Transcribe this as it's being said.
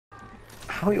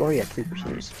How are you already at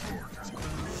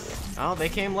 3%? Oh, they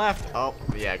came left. Oh,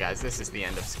 yeah, guys, this is the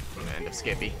end of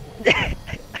Skippy. This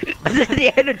is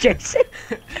the end of Jason.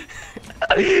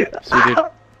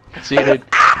 Seated.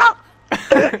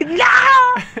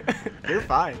 No! You're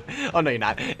fine. Oh, no, you're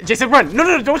not. Jason, run! No,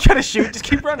 no, no, don't try to shoot. Just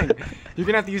keep running. You're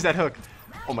gonna have to use that hook.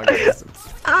 Oh my goodness.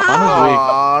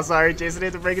 Oh, sorry, Jason. I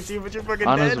had to break it to you, but you're fucking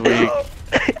Anna's dead. weak.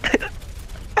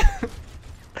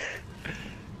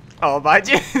 Oh, bye,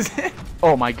 Jason.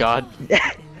 Oh my god.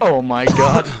 Oh my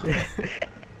god.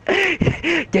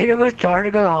 Daniel was trying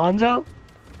to go to Hanzo?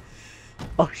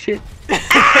 Oh shit.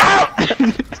 Oh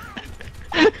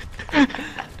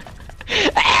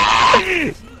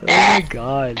my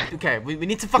god. Okay, we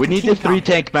need to fucking We need team the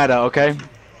 3-tank meta, okay?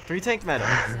 3-tank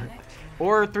meta.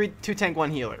 Or 2-tank, 1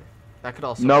 healer. That could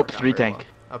also Nope, work out 3 very tank.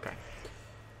 well. Okay.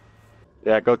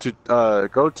 Yeah, go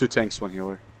 2 tanks, 1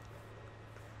 healer.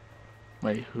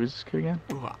 Wait, who's this kid again?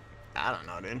 Ooh, I don't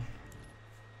know, dude.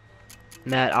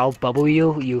 Matt, I'll bubble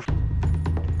you. You.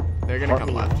 They're gonna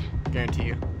come left. Guarantee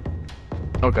you.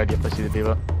 Oh god, yep, I see the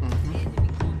diva.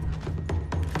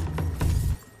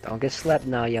 Don't get slapped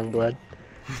now, young blood.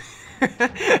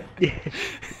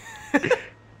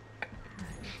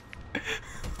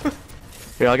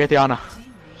 Here, I'll get the Ana.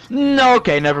 No,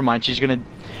 okay, never mind. She's gonna.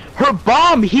 Her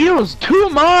bomb heals too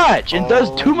much and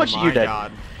does too much. You're dead.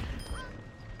 God.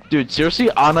 Dude, seriously,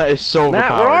 Ana is so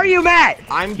Matt, overpowered. where are you, Matt?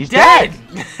 I'm He's dead.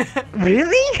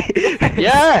 Really?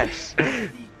 Yes.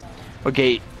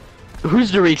 Okay,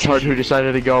 who's the retard who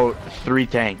decided to go 3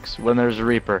 tanks when there's a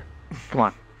Reaper? Come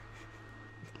on.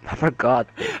 I forgot.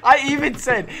 I even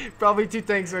said probably 2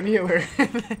 tanks, 1 healer.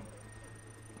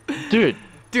 Dude.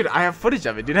 Dude, I have footage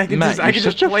of it, dude. I can Matt, just you're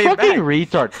such a play it fucking back.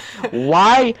 retard.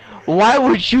 Why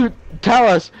would you tell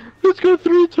us, let's go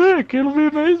 3 tank, it'll be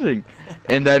amazing.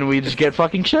 And then we just get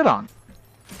fucking shit on.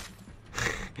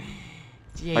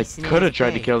 I could have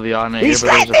tried to kill the Ana here, He's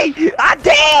but slapped me! I'm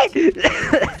dead!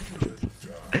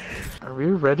 Are we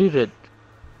ready to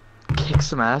kick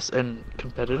some ass and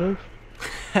competitive?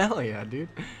 Hell yeah, dude.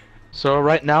 So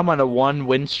right now I'm on a 1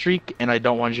 win streak, and I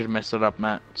don't want you to mess it up,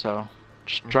 Matt. So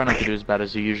just try not to do as bad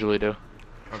as you usually do.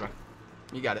 Okay.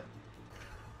 You got it.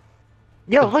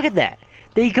 Yo, look at that.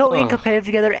 They go in competitive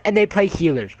together and they play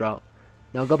healers, bro.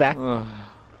 No, go back. Ugh.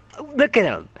 Look at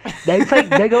them. They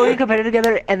go in competitive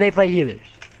together and they play healers.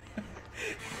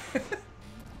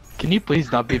 Can you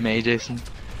please not be May, Jason?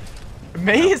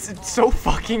 May is so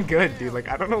fucking good, dude. Like,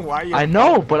 I don't know why you. I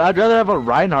know, but I'd rather have a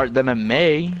Reinhardt than a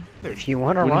May. If you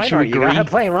want a Wouldn't you Reinhardt, you gotta agree?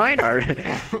 play Reinhardt.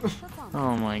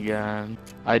 Oh my god.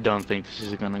 I don't think this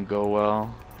is gonna go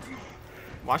well.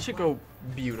 Watch it go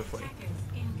beautifully.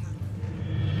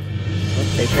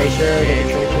 They Tracer,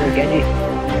 Genji. Tracer, Genji.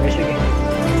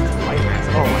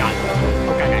 Oh my god.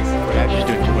 Okay, nice. She's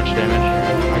doing too much damage. I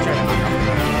tried to knock off the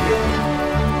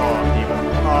Oh, Diva.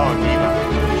 Oh, Diva.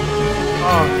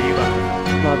 Oh, Diva.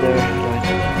 Mother.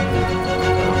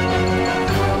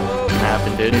 What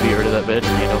happened, dude? Have you heard of that bitch?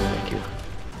 No, thank you.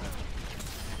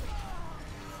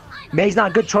 May's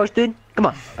not a good choice, dude. Come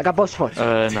on, I got both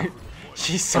choices. No.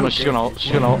 She's so Oh, no, she's gonna ult.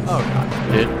 She's gonna ult. Oh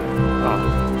god. Dude.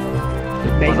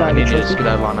 May's Oh, no, not I a need good to choice, dude.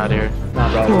 skedaddle on out of here. Nah,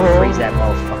 bro, we'll freeze that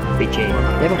motherfucker. Bitch, they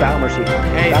have a battle mercy.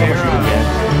 Hey, Battle they're mercy.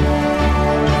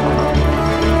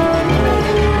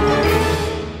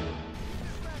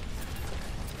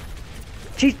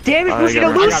 She's damage boosting a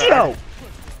got her. Lucio!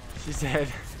 She said,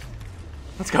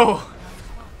 let's go.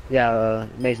 Yeah,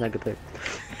 May's not a good player.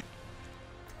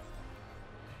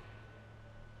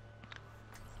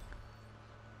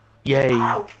 Yay.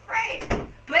 Oh,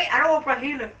 wait, I don't want my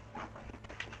healer.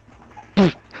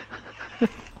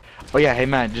 Oh yeah, hey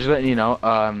man, just letting you know,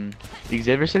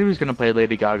 Xavier said he was gonna play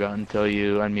Lady Gaga until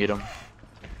you unmute him.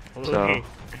 So,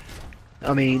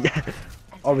 I mean,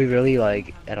 are we really,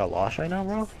 like, at a loss right now,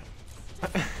 bro?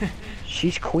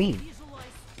 She's queen.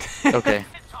 okay.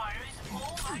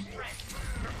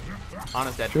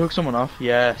 Ana's dead. Should we hook someone off?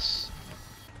 Yes.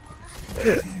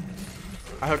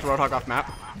 I hooked Roadhog off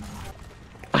map.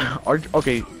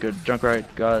 Okay, good. Junkrat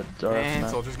got. And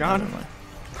Soldier's gone.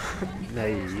 No,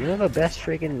 you're the best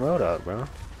freaking Roadhog, bro.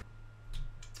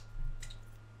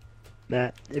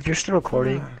 Matt, if you're still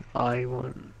recording, I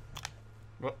want...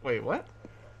 Wait, what?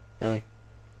 Ellie.